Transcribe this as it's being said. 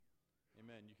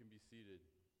Amen. You can be seated.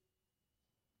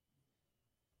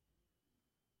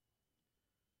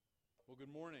 Well,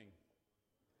 good morning.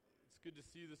 It's good to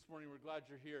see you this morning. We're glad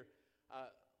you're here.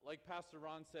 Like Pastor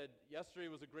Ron said, yesterday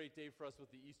was a great day for us with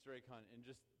the Easter egg hunt, and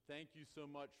just thank you so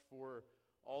much for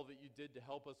all that you did to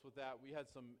help us with that. We had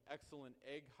some excellent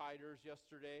egg hiders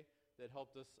yesterday that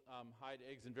helped us hide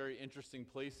eggs in very interesting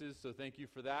places, so thank you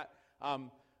for that.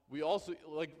 We also,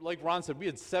 like Ron said, we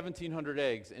had 1,700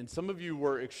 eggs, and some of you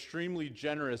were extremely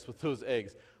generous with those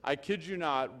eggs. I kid you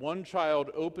not, one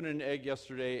child opened an egg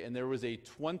yesterday, and there was a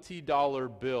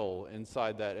 $20 bill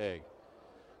inside that egg.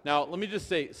 Now, let me just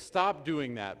say, stop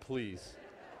doing that, please.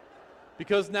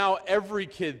 Because now every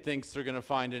kid thinks they're going to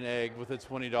find an egg with a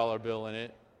 $20 bill in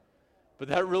it. But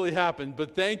that really happened.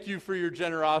 But thank you for your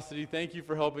generosity. Thank you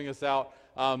for helping us out.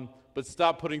 But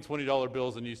stop putting $20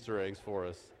 bills in Easter eggs for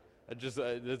us.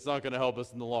 It's not going to help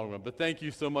us in the long run. But thank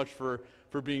you so much for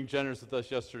being generous with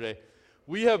us yesterday.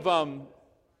 We have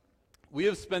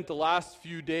spent the last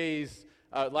few days,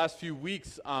 last few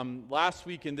weeks, last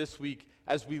week and this week,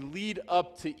 as we lead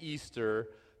up to Easter,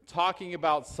 talking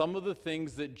about some of the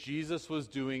things that Jesus was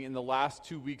doing in the last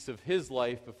 2 weeks of his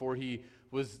life before he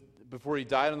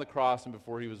died on the cross and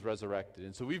before he was resurrected.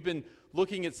 And so we've been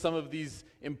looking at some of these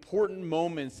important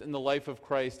moments in the life of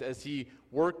Christ as he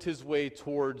worked his way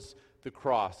towards the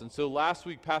cross. And so last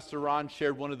week, Pastor Ron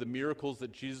shared one of the miracles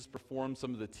that Jesus performed,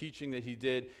 some of the teaching that he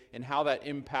did, and how that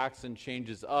impacts and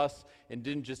changes us, and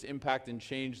didn't just impact and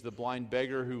change the blind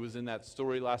beggar who was in that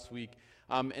story last week.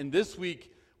 And this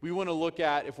week, we want to look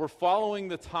at, if we're following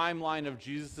the timeline of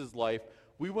Jesus' life,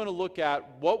 we want to look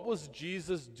at what was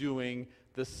Jesus doing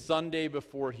the Sunday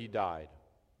before he died.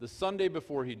 The Sunday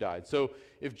before he died. So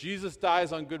if Jesus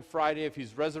dies on Good Friday, if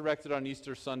he's resurrected on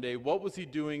Easter Sunday, what was he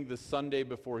doing the Sunday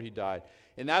before he died?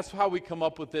 And that's how we come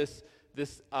up with this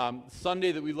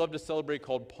Sunday that we love to celebrate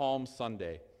called Palm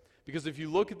Sunday. Because if you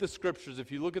look at the scriptures,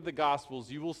 if you look at the Gospels,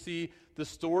 you will see the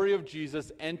story of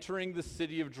Jesus entering the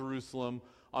city of Jerusalem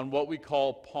on what we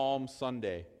call Palm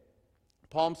Sunday.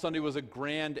 Palm Sunday was a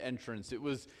grand entrance. It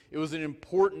was an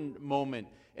important moment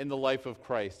in the life of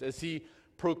Christ. As he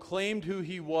proclaimed who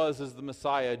he was as the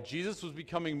Messiah, Jesus was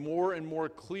becoming more and more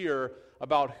clear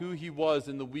about who he was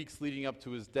in the weeks leading up to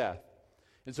his death.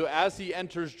 And so as he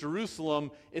enters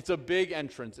Jerusalem, it's a big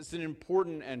entrance. It's an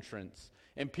important entrance.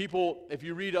 And people, if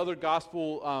you read other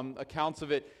gospel accounts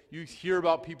of it, you hear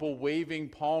about people waving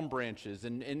palm branches.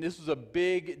 And this was a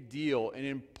big deal, an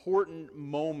important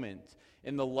moment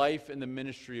in the life and the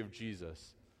ministry of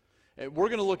Jesus. And we're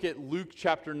going to look at Luke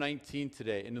chapter 19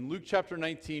 today. And in Luke chapter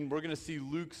 19, we're going to see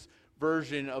Luke's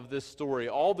version of this story.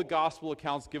 All the gospel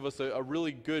accounts give us a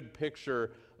really good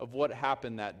picture of what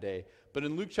happened that day. But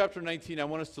in Luke chapter 19, I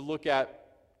want us to look at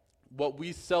what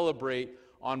we celebrate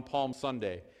on Palm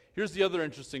Sunday. Here's the other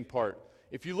interesting part.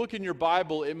 If you look in your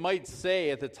Bible, it might say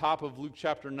at the top of Luke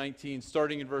chapter 19,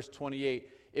 starting in verse 28,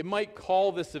 it might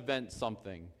call this event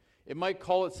something. It might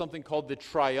call it something called the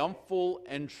triumphal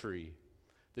entry.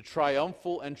 The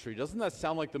triumphal entry. Doesn't that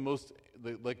sound like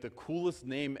the coolest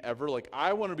name ever? Like,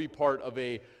 I want to be part of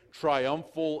a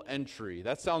triumphal entry.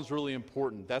 That sounds really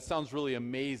important. That sounds really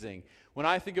amazing. When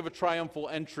I think of a triumphal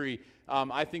entry,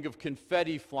 I think of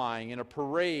confetti flying and a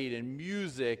parade and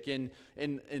music and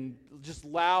just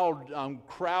loud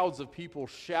crowds of people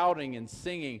shouting and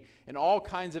singing and all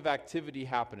kinds of activity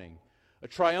happening. A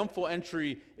triumphal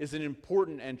entry is an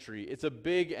important entry. It's a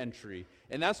big entry.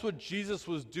 And that's what Jesus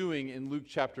was doing in Luke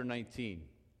chapter 19.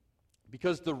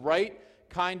 Because the right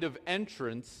kind of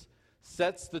entrance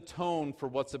sets the tone for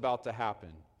what's about to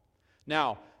happen.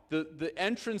 Now, the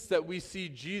entrance that we see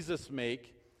Jesus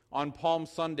make on Palm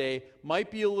Sunday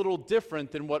might be a little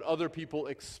different than what other people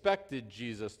expected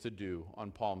Jesus to do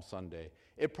on Palm Sunday.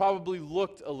 It probably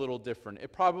looked a little different.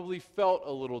 It probably felt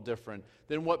a little different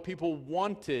than what people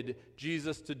wanted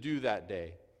Jesus to do that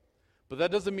day. But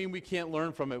that doesn't mean we can't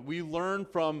learn from it. We learn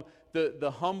from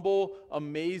the humble,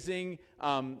 amazing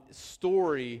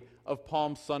story of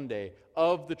Palm Sunday,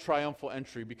 of the triumphal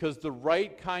entry, because the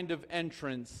right kind of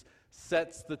entrance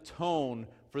sets the tone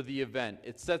for the event.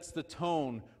 It sets the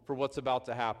tone for what's about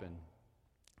to happen.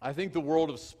 I think the world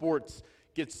of sports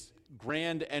gets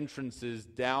grand entrances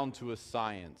down to a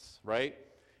science, right?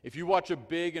 If you watch a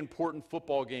big, important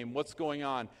football game, what's going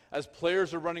on? As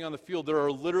players are running on the field, there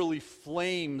are literally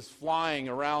flames flying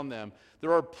around them.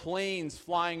 There are planes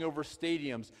flying over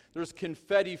stadiums. There's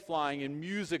confetti flying and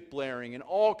music blaring, and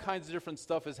all kinds of different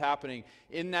stuff is happening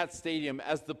in that stadium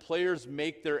as the players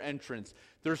make their entrance.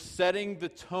 They're setting the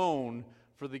tone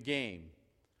for the game.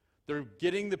 They're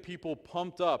getting the people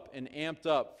pumped up and amped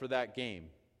up for that game.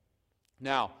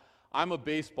 Now, I'm a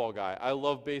baseball guy. I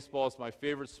love baseball. It's my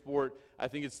favorite sport. I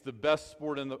think it's the best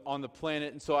sport on the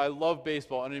planet, and so I love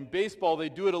baseball. And in baseball, they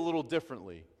do it a little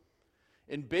differently.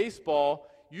 In baseball,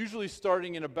 usually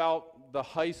starting in about the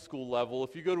high school level,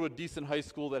 if you go to a decent high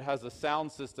school that has a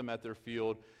sound system at their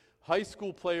field, high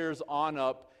school players on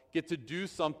up get to do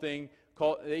something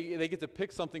called, they get to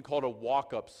pick something called a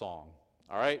walk-up song,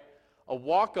 all right? A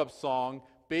walk-up song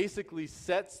basically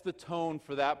sets the tone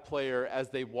for that player as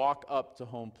they walk up to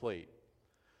home plate.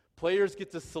 Players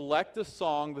get to select a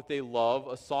song that they love,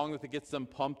 a song that gets them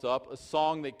pumped up, a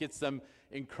song that gets them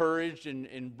encouraged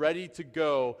and ready to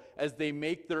go as they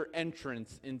make their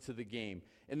entrance into the game.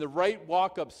 And the right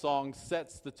walk-up song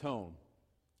sets the tone.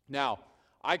 Now,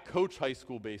 I coach high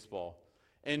school baseball,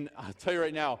 and I'll tell you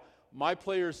right now, my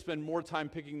players spend more time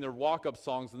picking their walk-up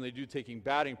songs than they do taking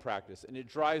batting practice, and it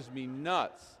drives me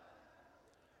nuts.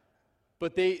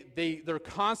 But they're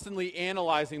constantly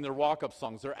analyzing their walk-up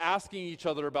songs. They're asking each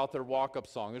other about their walk-up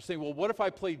song. They're saying, well, what if I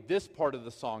played this part of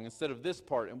the song instead of this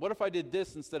part? And what if I did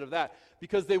this instead of that?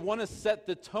 Because they want to set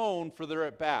the tone for their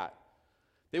at-bat.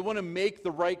 They want to make the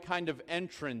right kind of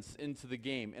entrance into the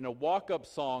game. And a walk-up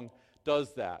song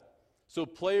does that. So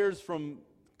players from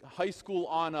high school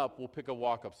on up will pick a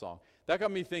walk-up song. That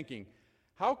got me thinking,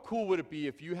 how cool would it be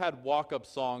if you had walk-up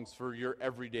songs for your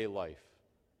everyday life?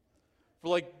 For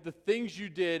like the things you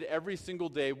did every single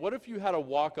day, what if you had a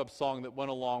walk-up song that went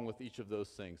along with each of those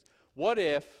things? What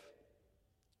if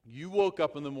you woke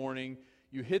up in the morning,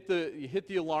 you hit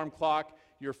the alarm clock,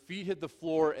 your feet hit the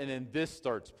floor, and then this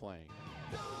starts playing?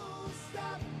 Don't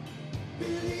stop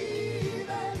believing.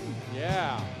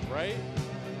 Yeah, right?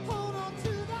 Hold on to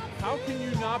that How can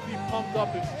you not be pumped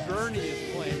up if Journey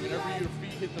is playing whenever your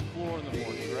feet hit the floor in the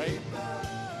morning, right?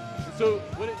 So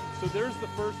there's the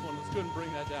first one. Let's go ahead and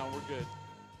bring that down. We're good.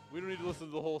 We don't need to listen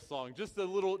to the whole song. Just a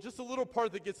little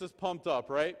part that gets us pumped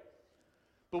up, right?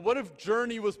 But what if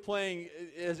Journey was playing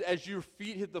as your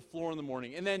feet hit the floor in the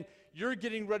morning, and then you're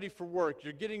getting ready for work,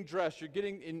 you're getting dressed, you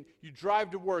drive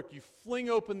to work, you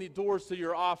fling open the doors to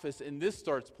your office, and this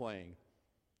starts playing.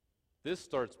 This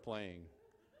starts playing.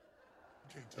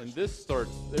 And this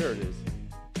starts, there it is.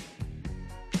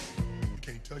 You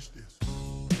can't touch this.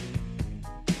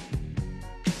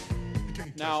 You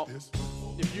can't Now, touch this.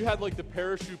 if you had like the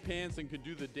parachute pants and could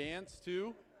do the dance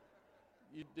too,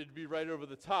 it'd be right over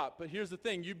the top. But here's the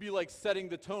thing, you'd be like setting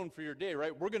the tone for your day,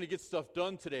 right? We're going to get stuff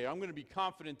done today. I'm going to be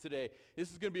confident today.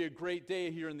 This is going to be a great day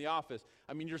here in the office.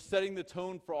 I mean, you're setting the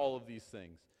tone for all of these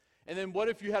things. And then what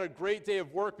if you had a great day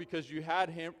of work because you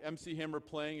had MC Hammer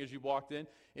playing as you walked in,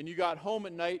 and you got home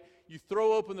at night, you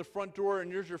throw open the front door,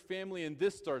 and there's your family, and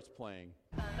this starts playing.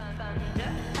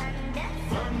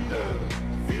 Thunder,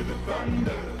 feel the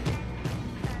thunder.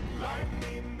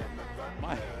 Lightning and the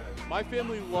thunder. My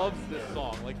family loves this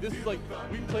song. Like, this is like,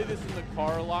 we play this in the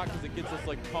car a lot because it gets us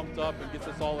like pumped up and gets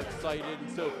us all excited.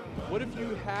 And so what if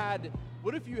you had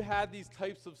these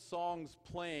types of songs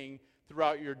playing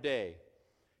throughout your day?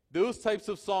 Those types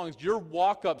of songs, your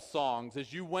walk-up songs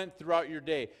as you went throughout your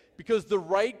day. Because the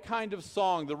right kind of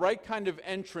song, the right kind of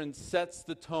entrance sets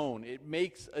the tone. It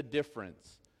makes a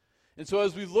difference. And so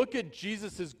as we look at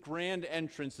Jesus' grand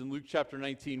entrance in Luke chapter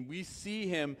 19, we see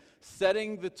him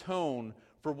setting the tone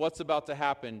for what's about to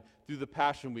happen through the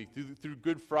Passion Week, through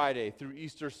Good Friday, through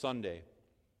Easter Sunday.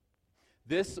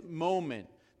 This moment,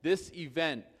 this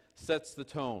event sets the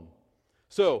tone.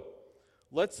 So,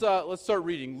 let's start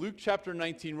reading. Luke chapter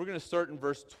 19, we're going to start in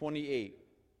verse 28.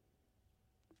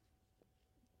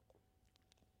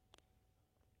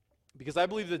 Because I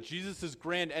believe that Jesus'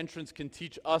 grand entrance can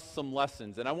teach us some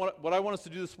lessons. And what I want us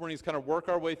to do this morning is kind of work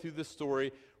our way through this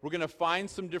story. We're going to find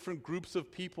some different groups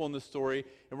of people in the story,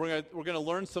 and we're going to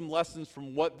learn some lessons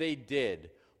from what they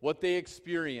did, what they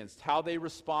experienced, how they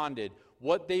responded,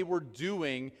 what they were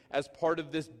doing as part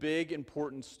of this big,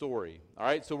 important story. All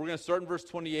right, so we're going to start in verse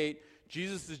 28.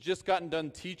 Jesus has just gotten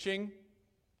done teaching,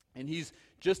 and he's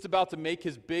just about to make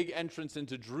his big entrance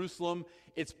into Jerusalem.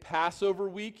 It's Passover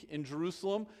week in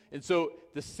Jerusalem, and so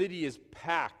the city is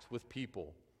packed with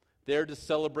people there to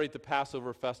celebrate the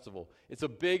Passover festival. It's a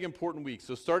big, important week.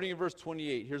 So starting in verse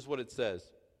 28, here's what it says.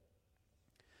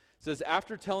 It says,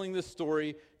 after telling this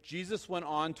story, Jesus went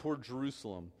on toward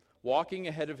Jerusalem, walking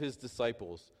ahead of his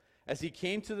disciples. As he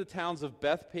came to the towns of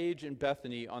Bethpage and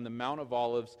Bethany on the Mount of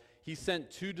Olives, he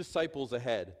sent 2 disciples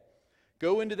ahead.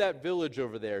 Go into that village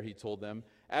over there, he told them.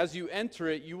 As you enter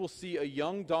it, you will see a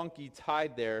young donkey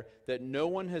tied there that no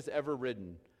one has ever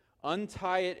ridden.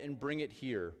 Untie it and bring it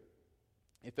here.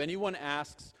 If anyone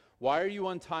asks, why are you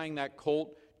untying that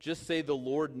colt? Just say the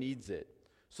Lord needs it.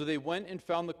 So they went and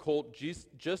found the colt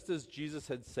just as Jesus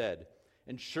had said,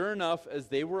 And sure enough, as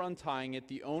they were untying it,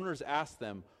 the owners asked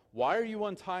them, "Why are you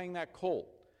untying that colt?"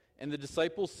 And the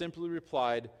disciples simply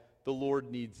replied, "The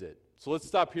Lord needs it." So let's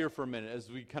stop here for a minute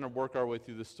as we kind of work our way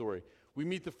through this story. We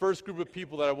meet the first group of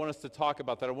people that I want us to talk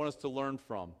about, that I want us to learn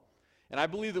from. And I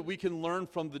believe that we can learn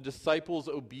from the disciples'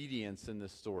 obedience in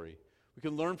this story. We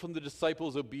can learn from the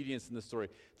disciples' obedience in this story.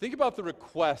 Think about the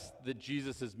request that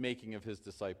Jesus is making of his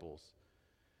disciples.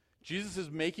 Jesus is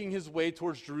making his way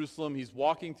towards Jerusalem. He's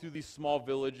walking through these small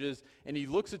villages, and he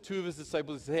looks at two of his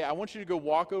disciples and says, "Hey, I want you to go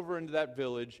walk over into that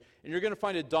village, and you're going to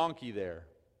find a donkey there.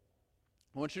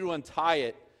 I want you to untie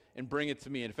it and bring it to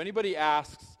me. And if anybody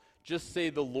asks, just say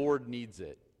the Lord needs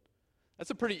it." That's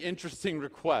a pretty interesting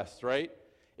request, right?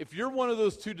 If you're one of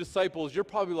those two disciples, you're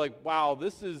probably like, "Wow,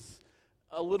 this is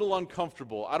a little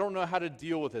uncomfortable. I don't know how to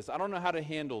deal with this. I don't know how to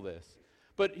handle this."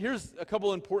 But here's a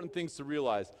couple important things to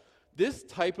realize. This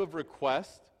type of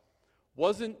request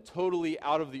wasn't totally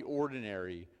out of the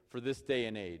ordinary for this day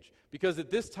and age. Because at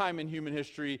this time in human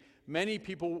history, many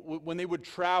people, when they would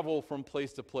travel from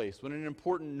place to place, when an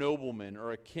important nobleman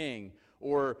or a king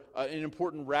or an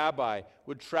important rabbi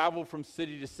would travel from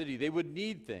city to city, they would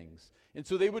need things. And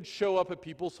so they would show up at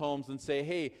people's homes and say,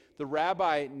 "Hey, the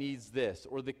rabbi needs this,"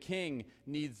 or "the king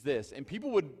needs this." And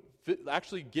people would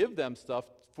actually give them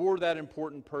stuff for that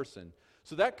important person.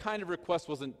 So that kind of request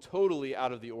wasn't totally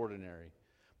out of the ordinary.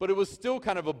 But it was still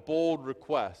kind of a bold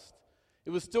request. It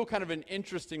was still kind of an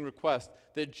interesting request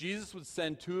that Jesus would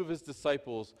send two of his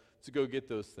disciples to go get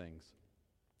those things.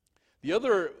 The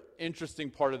other interesting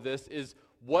part of this is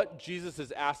what Jesus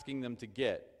is asking them to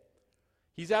get.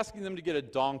 He's asking them to get a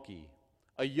donkey,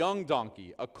 a young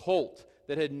donkey, a colt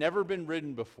that had never been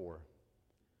ridden before.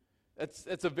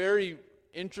 That's a very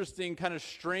interesting, kind of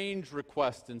strange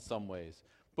request in some ways.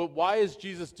 But why is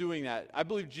Jesus doing that? I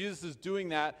believe Jesus is doing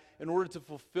that in order to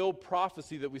fulfill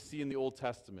prophecy that we see in the Old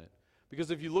Testament.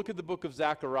 Because if you look at the book of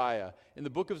Zechariah, in the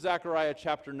book of Zechariah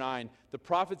chapter 9, the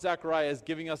prophet Zechariah is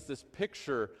giving us this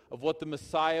picture of what the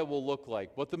Messiah will look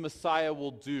like, what the Messiah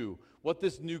will do, what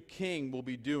this new king will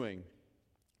be doing.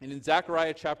 And in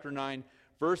Zechariah chapter 9,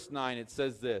 verse 9, it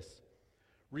says this,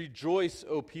 "Rejoice,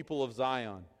 O people of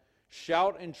Zion.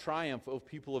 Shout in triumph, O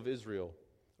people of Israel,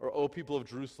 or O people of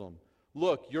Jerusalem.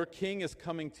 Look, your king is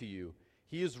coming to you.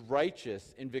 He is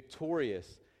righteous and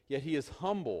victorious, yet he is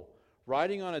humble,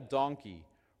 riding on a donkey,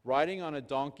 riding on a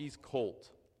donkey's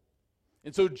colt."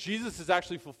 And so Jesus is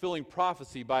actually fulfilling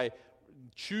prophecy by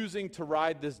choosing to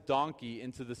ride this donkey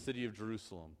into the city of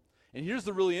Jerusalem. And here's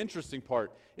the really interesting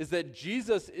part, is that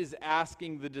Jesus is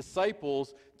asking the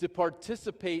disciples to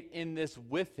participate in this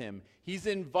with him. He's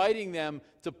inviting them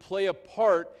to play a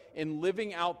part in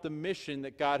living out the mission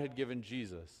that God had given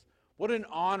Jesus. What an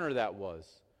honor that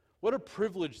was. What a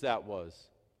privilege that was.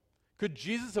 Could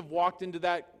Jesus have walked into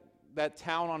that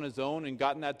town on his own and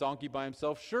gotten that donkey by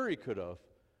himself? Sure, he could have.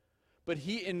 But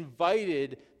he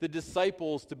invited the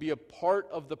disciples to be a part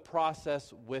of the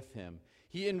process with him.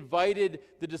 He invited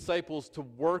the disciples to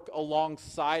work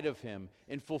alongside of him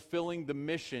in fulfilling the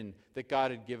mission that God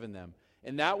had given them.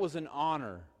 And that was an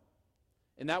honor.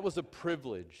 And that was a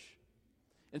privilege.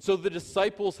 And so the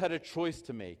disciples had a choice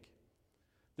to make.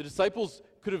 The disciples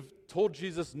could have told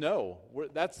Jesus, "No,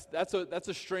 that's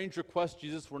a strange request,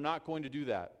 Jesus. We're not going to do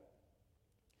that."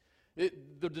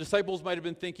 The disciples might have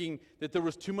been thinking that there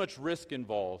was too much risk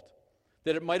involved,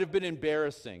 that it might have been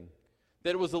embarrassing,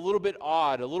 that it was a little bit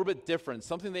odd, a little bit different,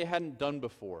 something they hadn't done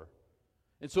before.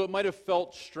 And so it might have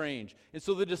felt strange. And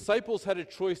so the disciples had a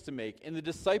choice to make, and the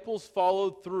disciples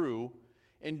followed through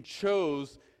and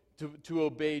chose to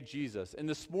obey Jesus. And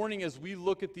this morning, as we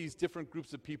look at these different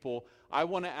groups of people, I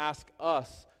want to ask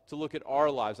us to look at our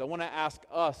lives. I want to ask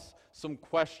us some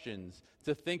questions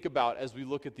to think about as we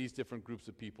look at these different groups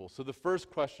of people. So the first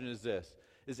question is this,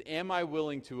 is am I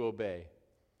willing to obey?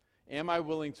 Am I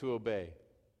willing to obey?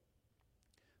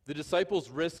 The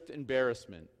disciples risked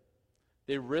embarrassment.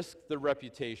 They risked their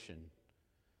reputation.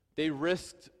 They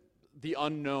risked the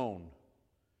unknown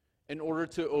in order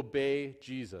to obey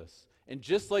Jesus. And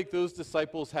just like those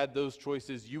disciples had those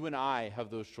choices, you and I have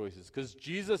those choices. Because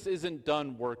Jesus isn't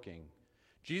done working.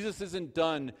 Jesus isn't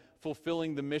done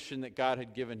fulfilling the mission that God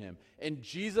had given him. And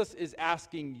Jesus is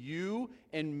asking you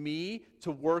and me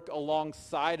to work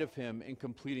alongside of him in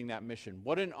completing that mission.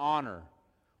 What an honor.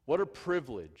 What a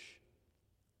privilege.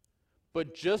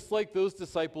 But just like those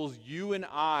disciples, you and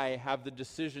I have the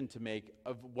decision to make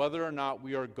of whether or not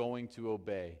we are going to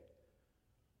obey.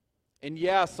 And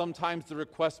yeah, sometimes the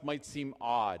request might seem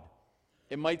odd.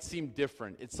 It might seem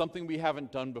different. It's something we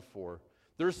haven't done before.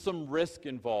 There's some risk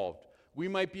involved. We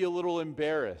might be a little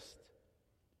embarrassed.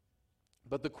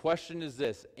 But the question is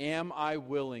this, am I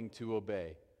willing to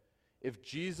obey? If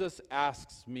Jesus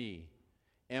asks me,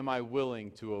 am I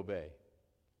willing to obey?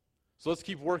 So let's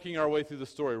keep working our way through the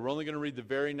story. We're only going to read the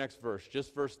very next verse,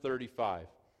 just verse 35.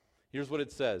 Here's what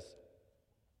it says.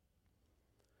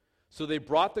 So they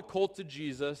brought the colt to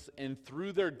Jesus and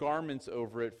threw their garments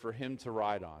over it for him to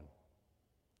ride on.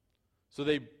 So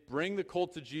they bring the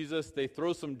colt to Jesus, they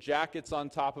throw some jackets on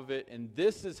top of it, and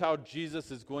this is how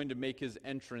Jesus is going to make his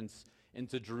entrance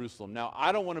into Jerusalem. Now,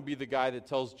 I don't want to be the guy that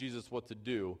tells Jesus what to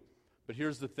do, but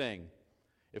here's the thing.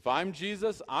 If I'm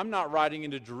Jesus, I'm not riding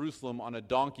into Jerusalem on a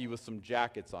donkey with some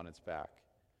jackets on its back.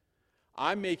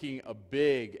 I'm making a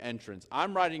big entrance.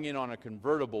 I'm riding in on a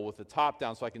convertible with the top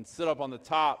down so I can sit up on the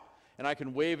top and I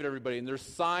can wave at everybody. And there's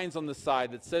signs on the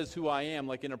side that says who I am,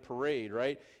 like in a parade,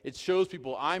 right? It shows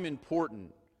people I'm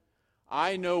important.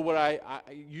 I know what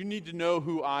you need to know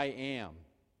who I am.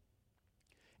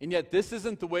 And yet this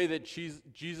isn't the way that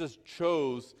Jesus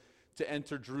chose to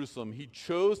enter Jerusalem. He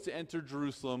chose to enter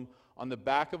Jerusalem on the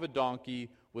back of a donkey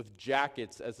with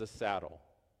jackets as a saddle.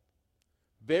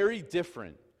 Very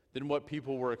different than what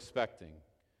people were expecting.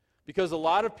 Because a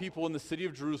lot of people in the city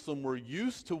of Jerusalem were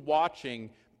used to watching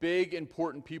big,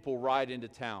 important people ride into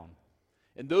town.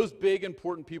 And those big,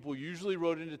 important people usually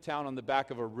rode into town on the back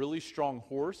of a really strong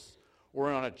horse, or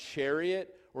on a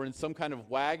chariot, or in some kind of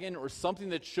wagon, or something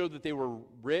that showed that they were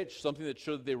rich, something that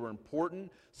showed that they were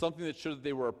important, something that showed that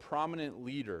they were a prominent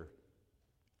leader.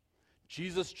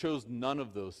 Jesus chose none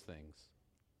of those things.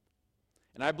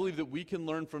 And I believe that we can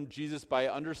learn from Jesus by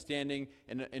understanding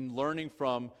and learning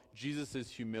from Jesus'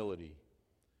 humility.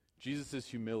 Jesus'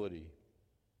 humility.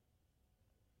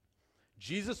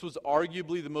 Jesus was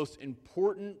arguably the most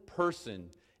important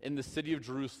person in the city of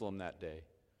Jerusalem that day.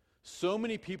 So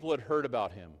many people had heard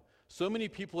about him. So many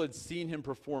people had seen him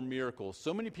perform miracles.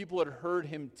 So many people had heard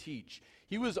him teach.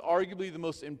 He was arguably the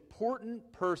most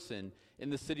important person in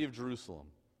the city of Jerusalem.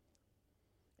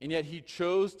 And yet he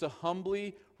chose to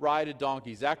humbly ride a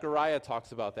donkey. Zechariah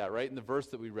talks about that, right, in the verse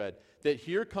that we read. That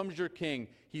here comes your king.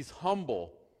 He's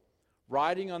humble,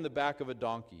 riding on the back of a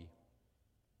donkey.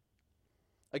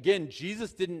 Again,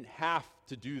 Jesus didn't have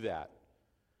to do that.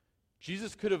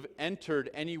 Jesus could have entered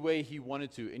any way he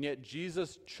wanted to, and yet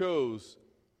Jesus chose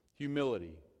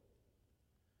humility.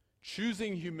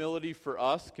 Choosing humility for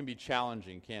us can be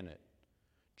challenging, can't it?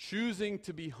 Choosing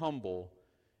to be humble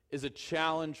is a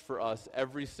challenge for us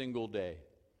every single day.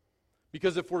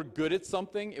 Because if we're good at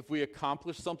something, if we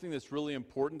accomplish something that's really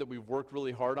important that we've worked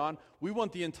really hard on, we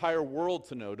want the entire world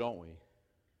to know, don't we?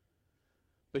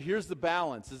 But here's the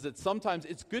balance, is that sometimes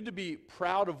it's good to be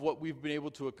proud of what we've been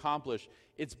able to accomplish.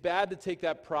 It's bad to take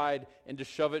that pride and to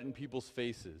shove it in people's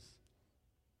faces.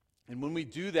 And when we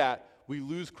do that, we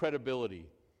lose credibility.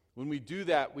 When we do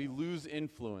that, we lose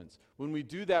influence. When we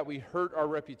do that, we hurt our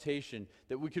reputation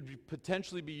that we could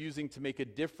potentially be using to make a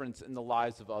difference in the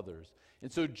lives of others.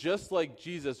 And so just like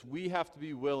Jesus, we have to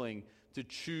be willing to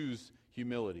choose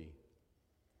humility.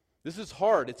 This is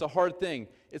hard. It's a hard thing.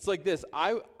 It's like this.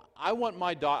 I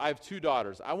have 2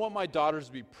 daughters. I want my daughters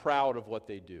to be proud of what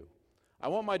they do. I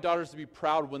want my daughters to be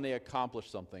proud when they accomplish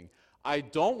something. I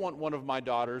don't want one of my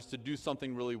daughters to do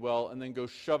something really well and then go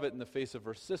shove it in the face of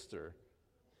her sister.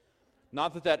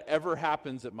 Not that that ever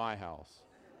happens at my house.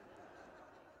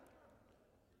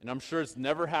 And I'm sure it's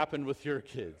never happened with your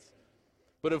kids.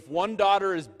 But if one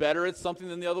daughter is better at something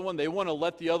than the other one, they want to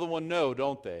let the other one know,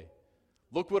 don't they?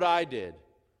 Look what I did.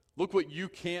 Look what you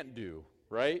can't do,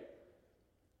 right?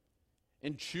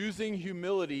 In choosing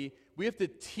humility, we have to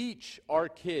teach our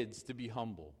kids to be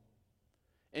humble.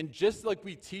 And just like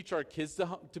we teach our kids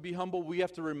to be humble, we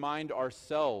have to remind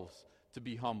ourselves to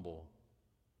be humble.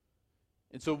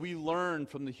 And so we learn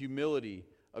from the humility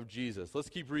of Jesus. Let's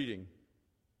keep reading.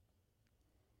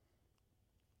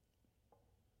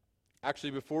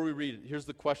 Actually, before we read, here's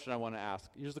the question I want to ask.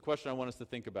 Here's the question I want us to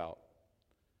think about.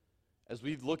 As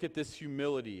we look at this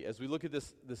humility, as we look at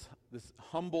this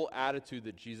humble attitude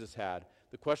that Jesus had,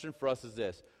 the question for us is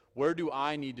this: where do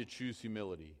I need to choose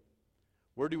humility?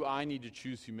 Where do I need to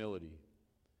choose humility?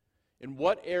 In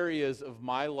what areas of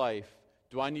my life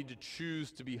do I need to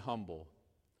choose to be humble?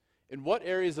 In what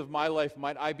areas of my life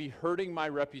might I be hurting my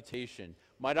reputation?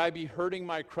 Might I be hurting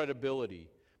my credibility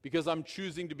because I'm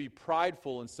choosing to be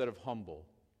prideful instead of humble?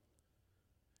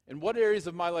 In what areas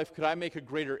of my life could I make a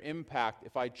greater impact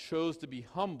if I chose to be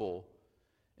humble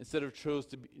instead of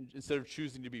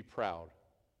choosing to be proud?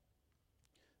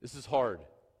 This is hard.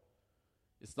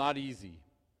 It's not easy.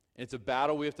 And it's a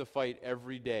battle we have to fight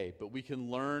every day, but we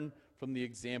can learn from the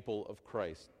example of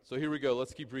Christ. So here we go.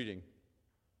 Let's keep reading.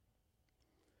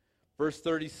 Verse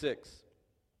 36.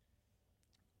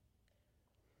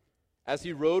 As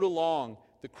he rode along,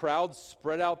 the crowd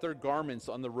spread out their garments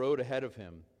on the road ahead of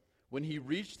him. When he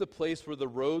reached the place where the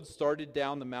road started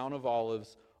down the Mount of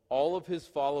Olives, all of his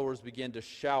followers began to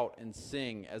shout and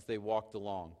sing as they walked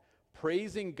along,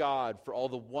 praising God for all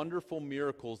the wonderful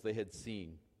miracles they had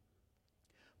seen.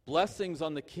 Blessings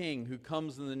on the King who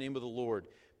comes in the name of the Lord,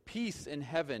 peace in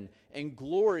heaven and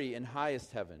glory in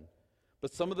highest heaven.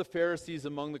 But some of the Pharisees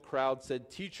among the crowd said,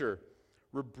 Teacher,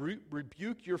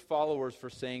 rebuke your followers for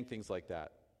saying things like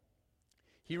that.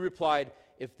 He replied,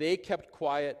 If they kept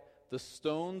quiet, the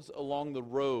stones along the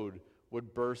road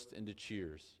would burst into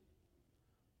cheers.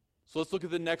 So let's look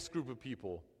at the next group of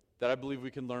people that I believe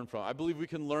we can learn from. I believe we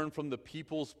can learn from the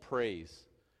people's praise.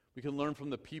 We can learn from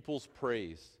the people's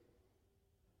praise.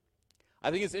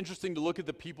 I think it's interesting to look at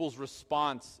the people's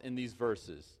response in these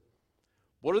verses.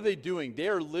 What are they doing? They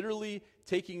are literally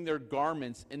taking their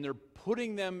garments and they're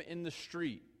putting them in the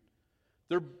street.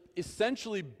 They're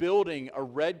essentially building a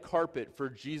red carpet for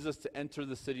Jesus to enter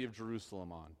the city of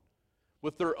Jerusalem on.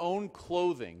 With their own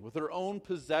clothing, with their own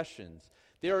possessions.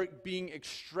 They are being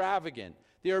extravagant.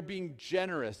 They are being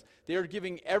generous. They are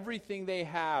giving everything they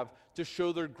have to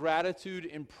show their gratitude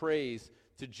and praise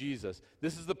to Jesus.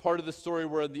 This is the part of the story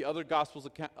where the other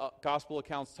gospel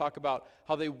accounts talk about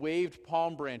how they waved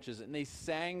palm branches and they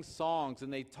sang songs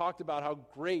and they talked about how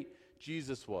great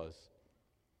Jesus was.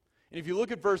 And if you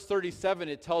look at verse 37,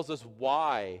 it tells us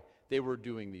why they were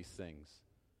doing these things.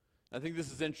 I think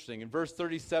this is interesting. In verse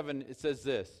 37, it says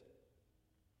this.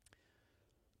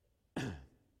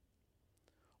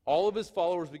 All of his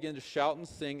followers began to shout and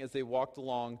sing as they walked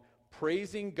along,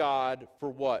 praising God for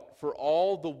what? For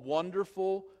all the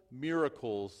wonderful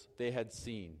miracles they had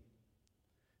seen.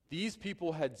 These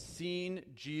people had seen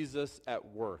Jesus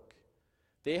at work.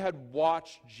 They had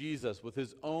watched Jesus with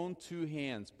his own two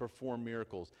hands perform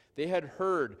miracles. They had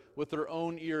heard with their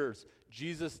own ears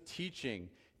Jesus teaching.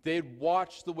 They had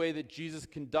watched the way that Jesus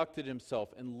conducted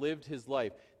himself and lived his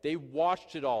life. They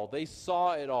watched it all. They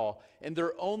saw it all. And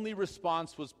their only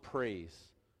response was praise.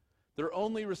 Their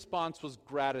only response was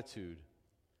gratitude.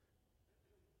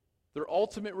 Their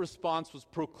ultimate response was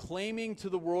proclaiming to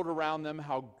the world around them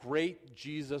how great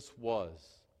Jesus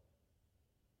was.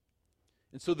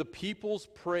 And so the people's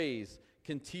praise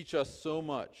can teach us so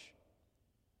much.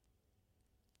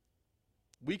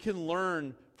 We can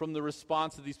learn from the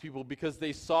response of these people because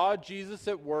they saw Jesus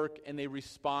at work and they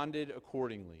responded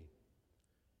accordingly.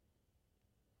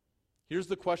 Here's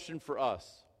the question for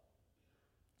us.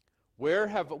 Where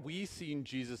have we seen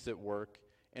Jesus at work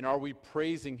and are we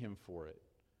praising him for it?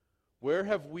 Where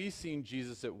have we seen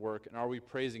Jesus at work and are we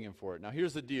praising him for it? Now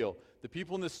here's the deal. The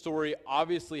people in this story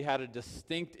obviously had a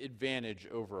distinct advantage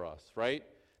over us, right?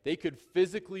 They could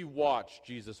physically watch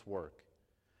Jesus work.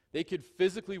 They could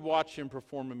physically watch him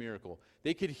perform a miracle.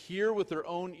 They could hear with their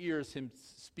own ears him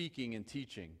speaking and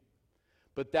teaching.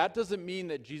 But that doesn't mean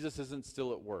that Jesus isn't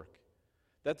still at work.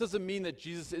 That doesn't mean that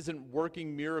Jesus isn't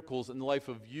working miracles in the life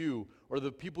of you or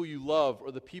the people you love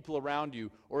or the people around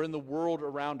you or in the world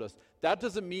around us. That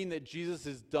doesn't mean that Jesus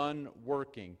is done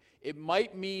working. It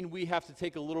might mean we have to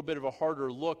take a little bit of a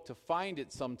harder look to find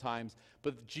it sometimes,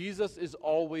 but Jesus is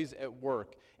always at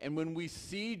work. And when we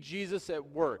see Jesus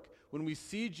at work, when we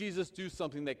see Jesus do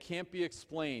something that can't be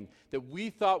explained, that we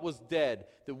thought was dead,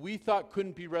 that we thought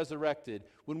couldn't be resurrected,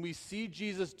 when we see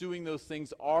Jesus doing those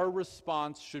things, our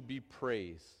response should be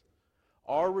praise.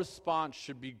 Our response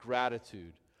should be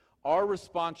gratitude. Our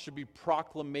response should be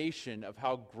proclamation of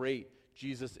how great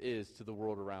Jesus is to the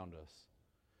world around us.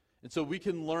 And so we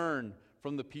can learn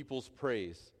from the people's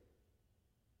praise.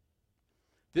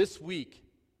 This week,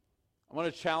 I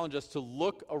want to challenge us to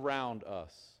look around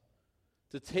us.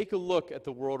 To take a look at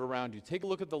the world around you. Take a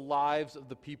look at the lives of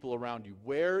the people around you.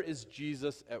 Where is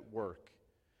Jesus at work?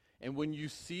 And when you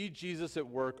see Jesus at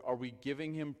work, are we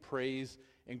giving him praise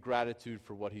and gratitude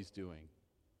for what he's doing?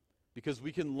 Because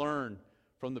we can learn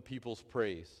from the people's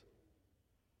praise.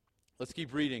 Let's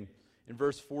keep reading in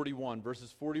verse 41,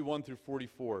 verses 41 through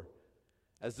 44.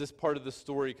 As this part of the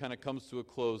story kind of comes to a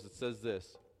close, it says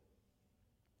this.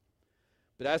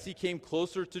 But as he came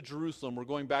closer to Jerusalem, we're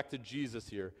going back to Jesus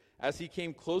here. As he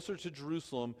came closer to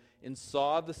Jerusalem and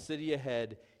saw the city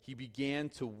ahead, he began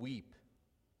to weep.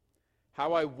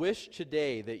 How I wish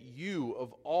today that you,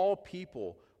 of all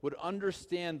people, would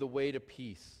understand the way to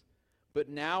peace. But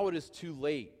now it is too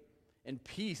late, and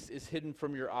peace is hidden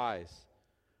from your eyes.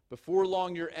 Before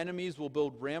long, your enemies will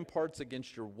build ramparts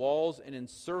against your walls and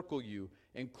encircle you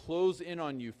and close in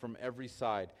on you from every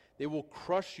side. They will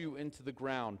crush you into the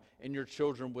ground and your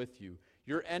children with you.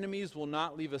 Your enemies will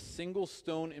not leave a single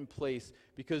stone in place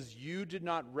because you did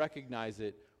not recognize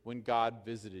it when God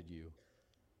visited you.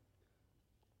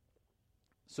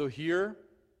 So here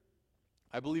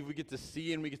I believe we get to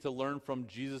see and we get to learn from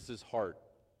Jesus' heart.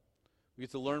 We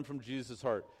get to learn from Jesus'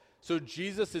 heart. So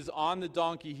Jesus is on the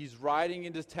donkey. He's riding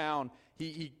into town.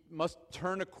 He must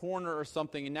turn a corner or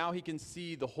something, and now he can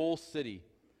see the whole city.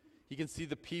 He can see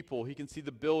the people. He can see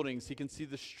the buildings. He can see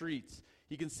the streets.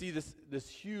 He can see this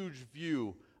huge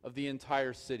view of the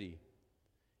entire city.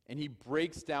 And he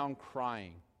breaks down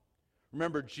crying.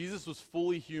 Remember, Jesus was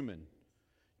fully human.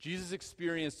 Jesus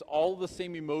experienced all the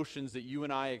same emotions that you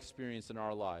and I experience in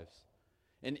our lives.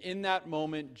 And in that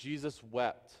moment, Jesus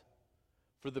wept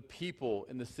for the people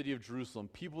in the city of Jerusalem,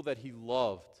 people that he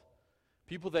loved,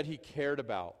 people that he cared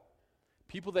about,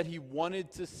 people that he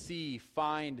wanted to see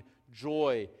find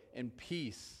joy and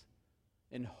peace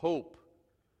and hope.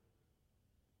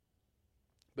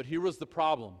 But here was the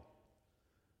problem.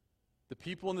 The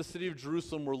people in the city of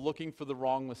Jerusalem were looking for the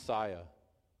wrong Messiah.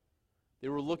 They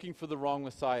were looking for the wrong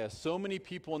Messiah. So many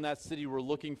people in that city were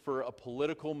looking for a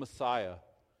political Messiah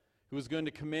who was going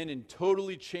to come in and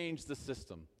totally change the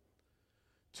system.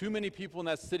 Too many people in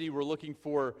that city were looking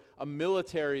for a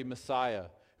military Messiah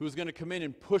who was going to come in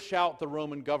and push out the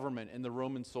Roman government and the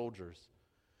Roman soldiers.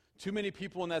 Too many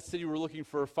people in that city were looking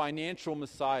for a financial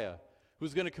Messiah who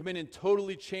was going to come in and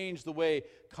totally change the way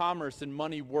commerce and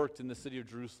money worked in the city of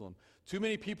Jerusalem. Too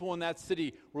many people in that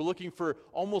city were looking for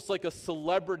almost like a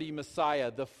celebrity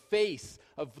Messiah, the face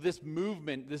of this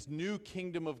movement, this new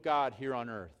kingdom of God here on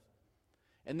earth.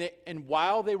 And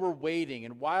while they were waiting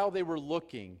and while they were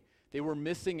looking, they were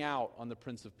missing out on the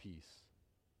Prince of Peace.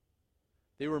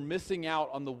 They were missing out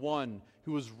on the one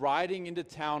who was riding into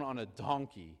town on a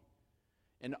donkey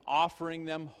and offering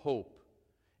them hope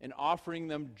and offering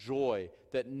them joy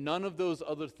that none of those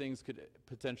other things could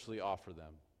potentially offer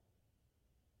them.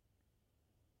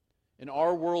 In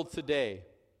our world today,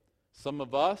 some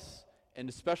of us, and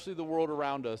especially the world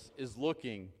around us, is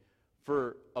looking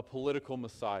for a political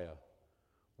Messiah.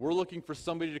 We're looking for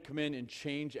somebody to come in and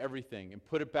change everything and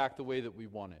put it back the way that we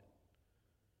want it.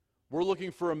 We're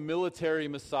looking for a military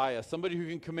Messiah, somebody who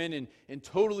can come in and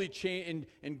totally change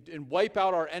and wipe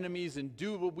out our enemies and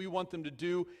do what we want them to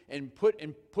do and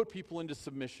put people into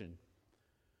submission.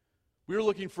 We're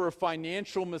looking for a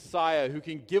financial Messiah who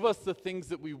can give us the things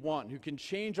that we want, who can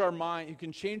change our mind, who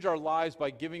can change our lives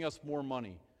by giving us more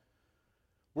money.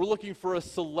 We're looking for a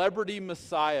celebrity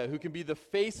Messiah who can be the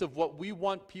face of what we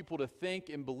want people to think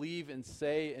and believe and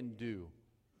say and do.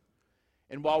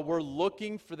 And while we're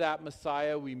looking for that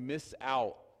Messiah, we miss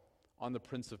out on the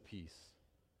Prince of Peace.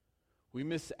 We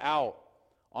miss out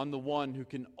on the one who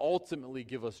can ultimately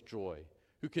give us joy,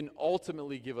 who can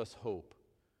ultimately give us hope,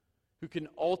 who can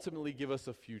ultimately give us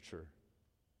a future.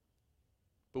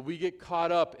 But we get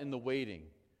caught up in the waiting.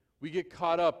 We get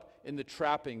caught up in the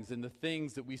trappings and the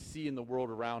things that we see in the world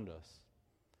around us.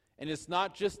 And it's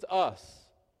not just us.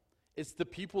 It's the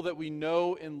people that we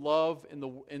know and love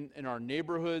in our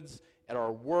neighborhoods, at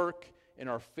our work, in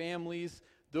our families.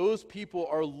 Those people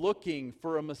are looking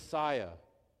for a Messiah.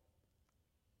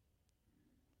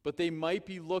 But they might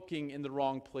be looking in the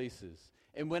wrong places.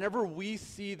 And whenever we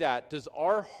see that, does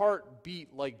our heart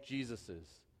beat like Jesus's?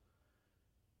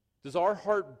 Does our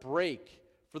heart break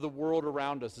for the world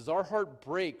around us? Does our heart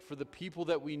break for the people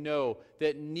that we know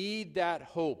that need that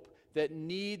hope, that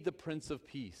need the Prince of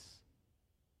Peace?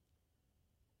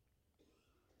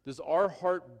 Does our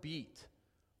heart beat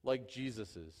like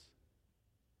Jesus's?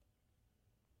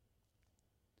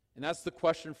 And that's the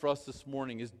question for us this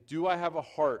morning is, do I have a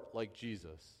heart like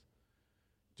Jesus?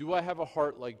 Do I have a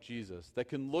heart like Jesus that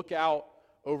can look out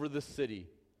over the city,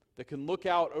 that can look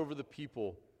out over the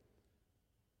people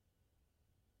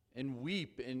and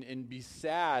weep and be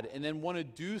sad and then want to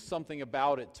do something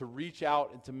about it, to reach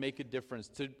out and to make a difference,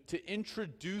 to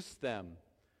introduce them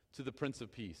to the Prince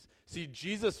of Peace? See,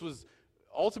 Jesus was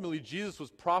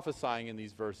prophesying in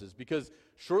these verses, because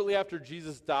shortly after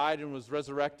Jesus died and was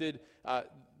resurrected,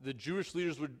 the Jewish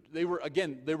leaders they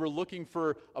were looking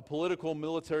for a political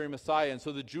military Messiah, and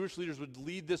so the Jewish leaders would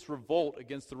lead this revolt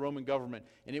against the Roman government,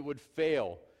 and it would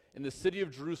fail, and the city of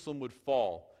Jerusalem would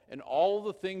fall. And all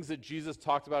the things that Jesus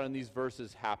talked about in these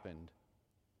verses happened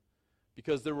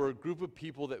because there were a group of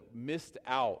people that missed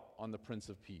out on the Prince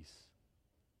of Peace.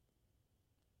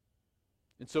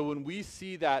 And so when we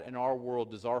see that in our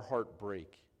world, does our heart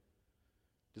break?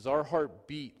 Does our heart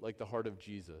beat like the heart of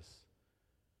Jesus?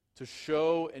 To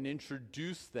show and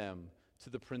introduce them to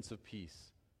the Prince of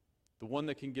Peace, the one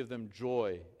that can give them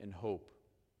joy and hope.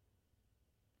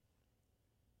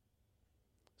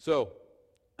 So,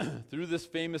 through this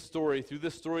famous story, through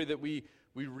this story that we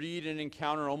read and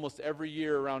encounter almost every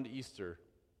year around Easter,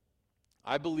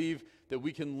 I believe that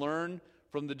we can learn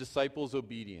from the disciples'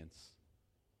 obedience.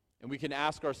 And we can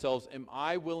ask ourselves, am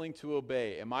I willing to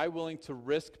obey? Am I willing to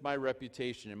risk my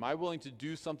reputation? Am I willing to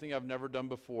do something I've never done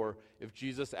before if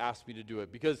Jesus asks me to do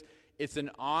it? Because it's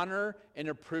an honor and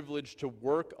a privilege to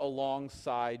work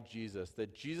alongside Jesus,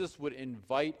 that Jesus would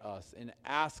invite us and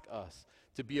ask us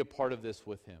to be a part of this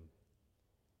with him.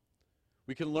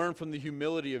 We can learn from the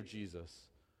humility of Jesus,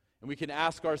 and we can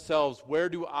ask ourselves, where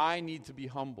do I need to be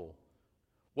humble?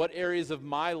 What areas of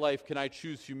my life can I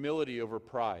choose humility over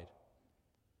pride?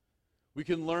 We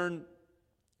can learn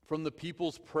from the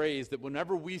people's praise that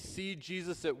whenever we see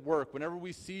Jesus at work, whenever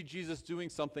we see Jesus doing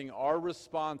something, our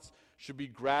response should be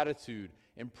gratitude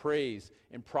and praise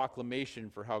and proclamation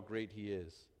for how great he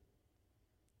is.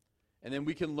 And then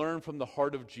we can learn from the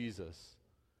heart of Jesus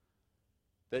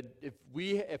that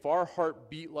if our heart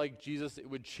beat like Jesus, it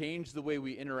would change the way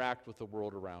we interact with the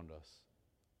world around us.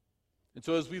 And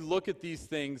so as we look at these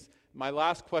things, my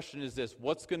last question is this: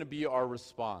 what's going to be our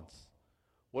response?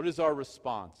 What is our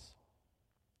response?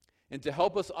 And to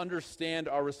help us understand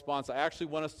our response, I actually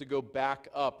want us to go back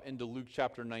up into Luke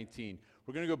chapter 19.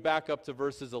 We're going to go back up to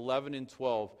verses 11 and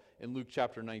 12 in Luke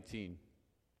chapter 19.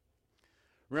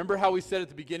 Remember how we said at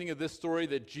the beginning of this story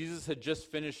that Jesus had just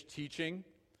finished teaching?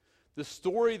 The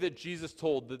story that Jesus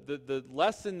told, the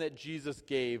lesson that Jesus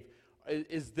gave,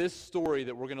 is this story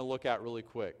that we're going to look at really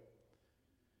quick.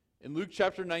 In Luke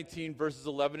chapter 19, verses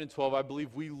 11 and 12, I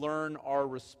believe we learn our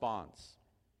response.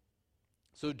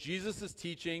 So Jesus is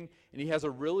teaching, and he has a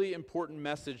really important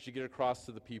message to get across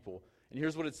to the people. And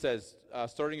here's what it says,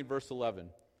 starting in verse 11.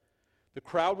 The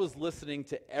crowd was listening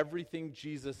to everything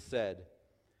Jesus said.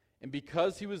 And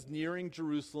because he was nearing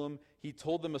Jerusalem, he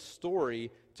told them a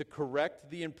story to correct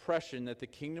the impression that the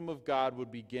kingdom of God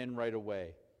would begin right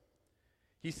away.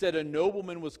 He said a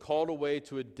nobleman was called away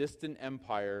to a distant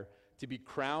empire to be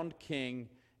crowned king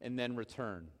and then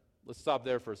return. Let's stop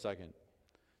there for a second.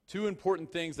 Two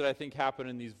important things that I think happen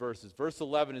in these verses. Verse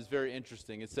 11 is very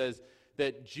interesting. It says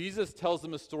that Jesus tells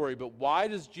them a story, but why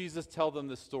does Jesus tell them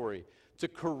this story? To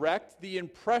correct the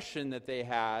impression that they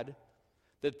had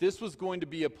that this was going to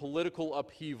be a political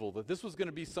upheaval, that this was going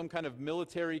to be some kind of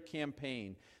military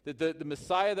campaign, that the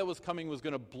Messiah that was coming was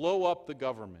going to blow up the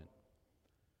government.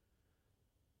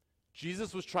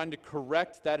 Jesus was trying to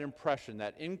correct that impression,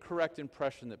 that incorrect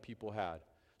impression that people had.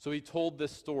 So he told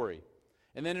this story.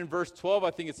 And then in verse 12,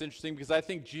 I think it's interesting because I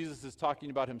think Jesus is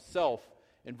talking about himself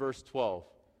in verse 12.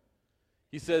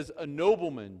 He says, a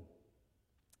nobleman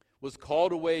was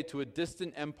called away to a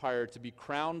distant empire to be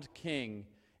crowned king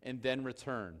and then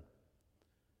return.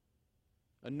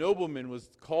 A nobleman was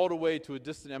called away to a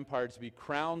distant empire to be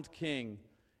crowned king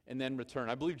and then return.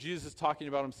 I believe Jesus is talking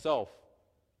about himself.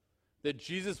 That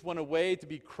Jesus went away to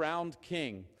be crowned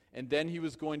king, and then he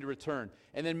was going to return.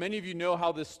 And then many of you know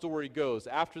how this story goes.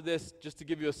 After this, just to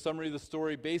give you a summary of the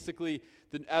story, basically,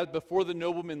 before the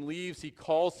nobleman leaves, he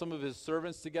calls some of his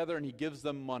servants together and he gives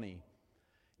them money.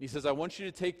 He says, I want you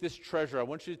to take this treasure, I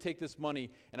want you to take this money,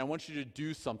 and I want you to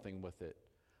do something with it.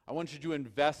 I want you to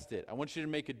invest it. I want you to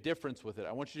make a difference with it.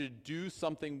 I want you to do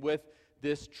something with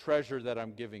this treasure that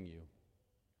I'm giving you.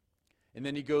 And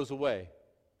then he goes away.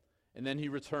 And then he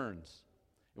returns.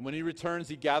 And when he returns,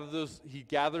 he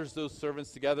gathers those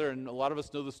servants together, and a lot of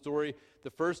us know the story. The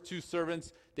first two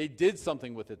servants, they did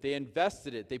something with it. They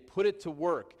invested it. They put it to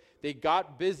work. They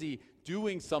got busy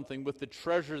doing something with the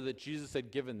treasure that Jesus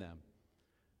had given them.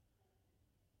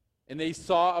 And they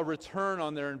saw a return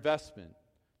on their investment.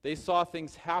 They saw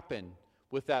things happen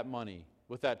with that money,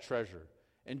 with that treasure.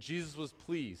 And Jesus was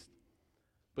pleased.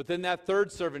 But then that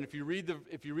third servant, if you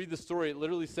read the story, it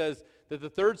literally says that the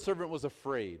third servant was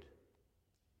afraid.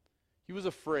 He was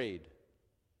afraid.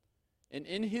 And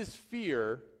in his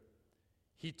fear,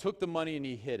 he took the money and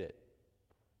he hid it.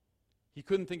 He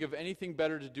couldn't think of anything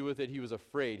better to do with it. He was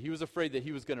afraid. He was afraid that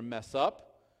he was going to mess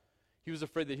up. He was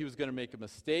afraid that he was going to make a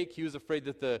mistake. He was afraid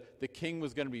that the king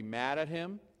was going to be mad at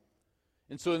him.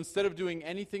 And so instead of doing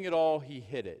anything at all, he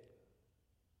hid it.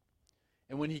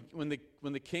 And when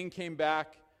the king came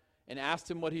back and asked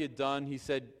him what he had done, he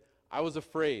said, I was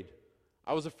afraid.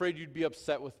 I was afraid you'd be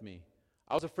upset with me.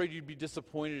 I was afraid you'd be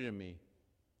disappointed in me.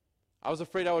 I was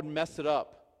afraid I would mess it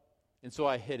up, and so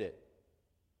I hid it.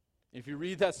 And if you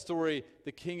read that story,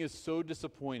 the king is so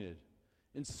disappointed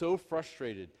and so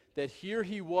frustrated that here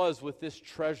he was with this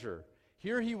treasure.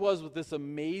 Here he was with this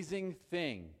amazing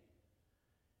thing.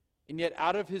 And yet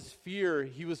out of his fear,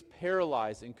 he was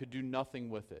paralyzed and could do nothing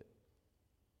with it.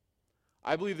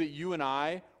 I believe that you and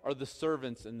I are the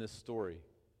servants in this story.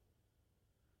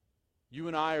 You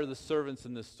and I are the servants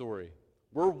in this story.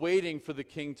 We're waiting for the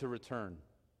king to return.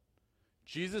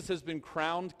 Jesus has been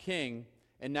crowned king,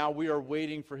 and now we are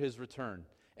waiting for his return.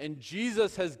 And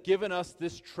Jesus has given us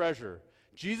this treasure.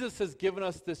 Jesus has given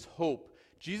us this hope.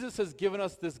 Jesus has given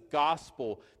us this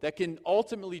gospel that can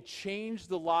ultimately change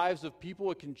the lives of people.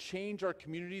 It can change our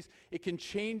communities. It can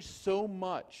change so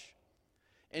much.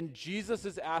 And Jesus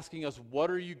is asking us, what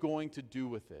are you going to do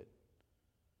with it?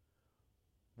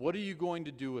 What are you going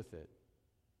to do with it?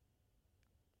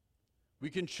 We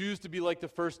can choose to be like the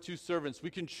first two servants.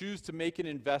 We can choose to make an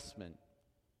investment.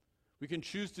 We can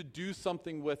choose to do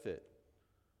something with it.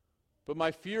 But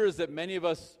my fear is that many of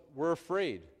us, we're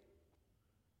afraid.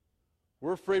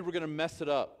 We're afraid we're going to mess it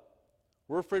up.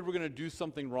 We're afraid we're going to do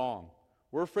something wrong.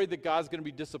 We're afraid that God's going to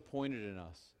be disappointed in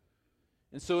us.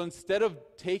 And so instead of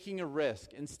taking a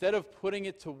risk, instead of putting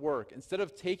it to work, instead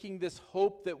of taking this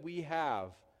hope that we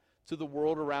have to the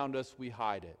world around us, we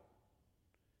hide it.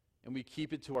 And we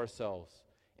keep it to ourselves.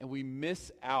 And we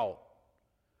miss out.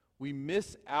 We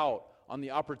miss out on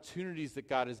the opportunities that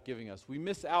God is giving us. We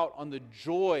miss out on the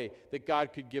joy that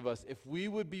God could give us if we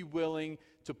would be willing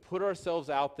to put ourselves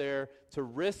out there, to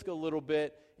risk a little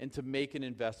bit, and to make an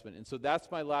investment. And so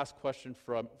that's my last question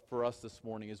for us this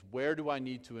morning is, where do I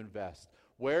need to invest?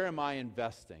 Where am I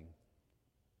investing?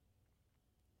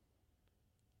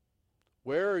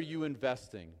 Where are you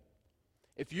investing?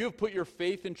 If you have put your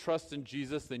faith and trust in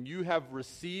Jesus, then you have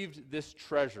received this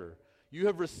treasure. You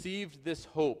have received this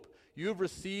hope. You have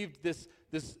received this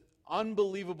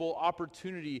unbelievable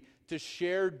opportunity to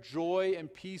share joy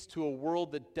and peace to a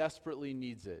world that desperately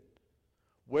needs it.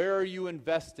 Where are you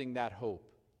investing that hope?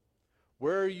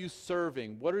 Where are you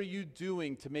serving? What are you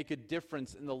doing to make a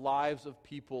difference in the lives of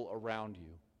people around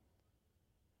you?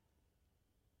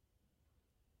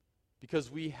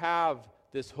 Because we have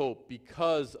this hope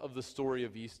because of the story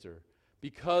of Easter,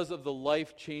 because of the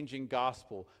life-changing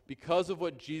gospel, because of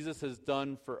what Jesus has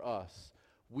done for us.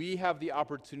 We have the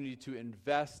opportunity to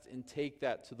invest and take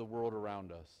that to the world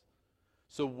around us.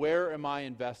 So where am I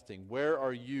investing? Where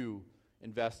are you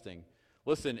investing?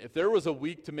 Listen, if there was a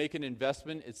week to make an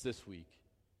investment, it's this week.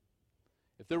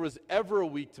 If there was ever a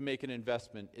week to make an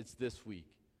investment, it's this week.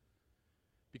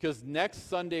 Because next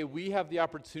Sunday, we have the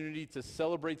opportunity to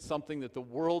celebrate something that the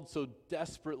world so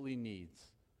desperately needs.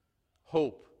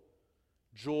 Hope,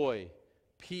 joy,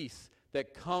 peace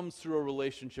that comes through a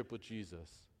relationship with Jesus.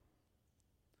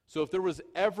 So if there was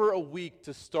ever a week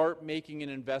to start making an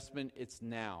investment, it's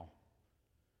now.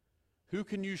 Who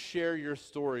can you share your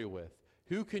story with?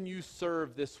 Who can you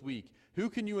serve this week? Who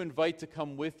can you invite to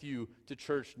come with you to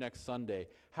church next Sunday?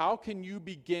 How can you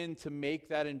begin to make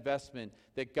that investment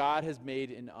that God has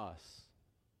made in us?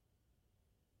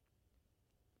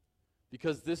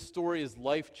 Because this story is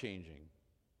life-changing.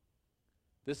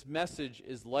 This message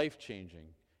is life-changing.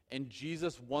 And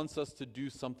Jesus wants us to do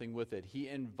something with it. He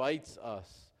invites us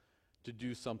to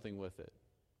do something with it.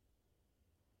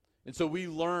 And so we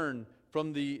learn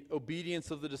from the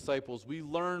obedience of the disciples. We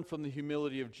learn from the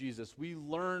humility of Jesus. We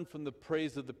learn from the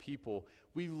praise of the people.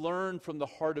 We learn from the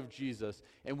heart of Jesus.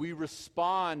 And we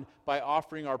respond by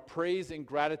offering our praise and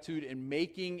gratitude and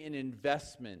making an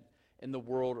investment in the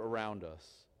world around us.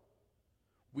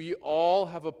 We all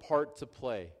have a part to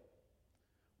play.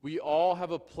 We all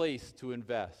have a place to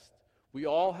invest. We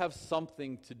all have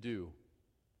something to do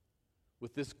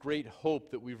with this great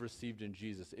hope that we've received in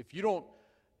Jesus. If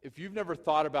you've never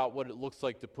thought about what it looks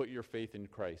like to put your faith in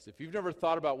Christ, if you've never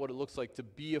thought about what it looks like to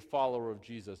be a follower of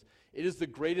Jesus, it is the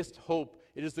greatest hope,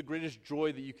 it is the greatest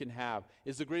joy that you can have,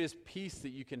 it's the greatest peace that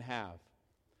you can have.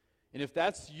 And if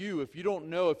that's you, if you don't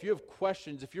know, if you have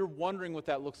questions, if you're wondering what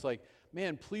that looks like,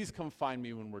 man, please come find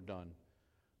me when we're done.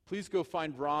 Please go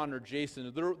find Ron or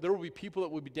Jason. There will be people that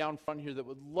will be down front here that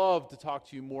would love to talk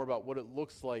to you more about what it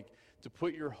looks like to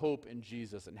put your hope in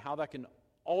Jesus and how that can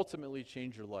ultimately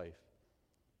change your life.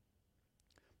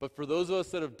 But for those of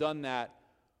us that have done that,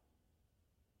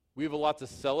 we have a lot to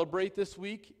celebrate this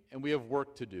week, and we have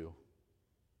work to do.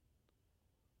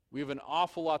 We have an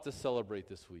awful lot to celebrate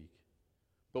this week,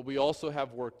 but we also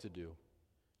have work to do.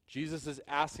 Jesus is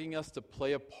asking us to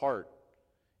play a part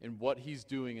in what he's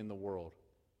doing in the world.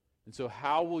 And so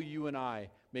how will you and I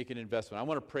make an investment? I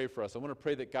want to pray for us. I want to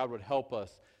pray that God would help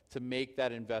us to make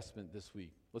that investment this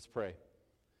week. Let's pray.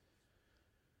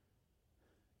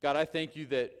 God, I thank you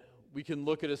that we can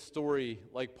look at a story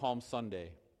like Palm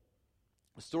Sunday.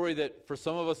 A story that for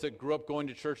some of us that grew up going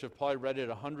to church have probably read it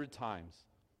 100 times.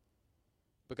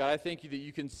 But God, I thank you that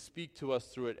you can speak to us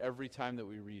through it every time that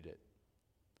we read it.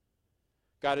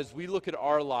 God, as we look at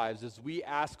our lives, as we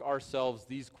ask ourselves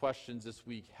these questions this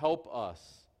week, help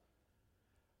us.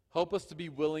 Help us to be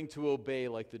willing to obey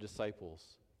like the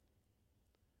disciples.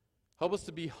 Help us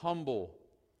to be humble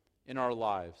in our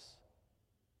lives.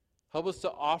 Help us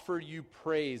to offer you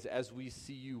praise as we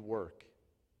see you work.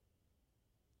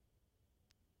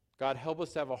 God, help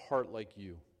us to have a heart like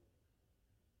you.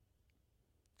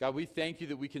 God, we thank you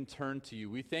that we can turn to you.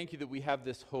 We thank you that we have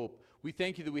this hope. We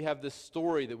thank you that we have this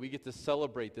story that we get to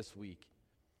celebrate this week.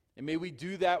 And may we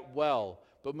do that well,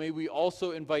 but may we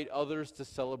also invite others to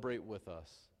celebrate with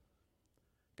us.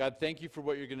 God, thank you for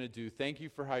what you're going to do. Thank you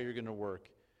for how you're going to work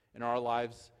in our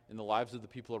lives, in the lives of the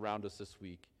people around us this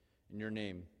week. In your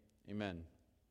name, amen.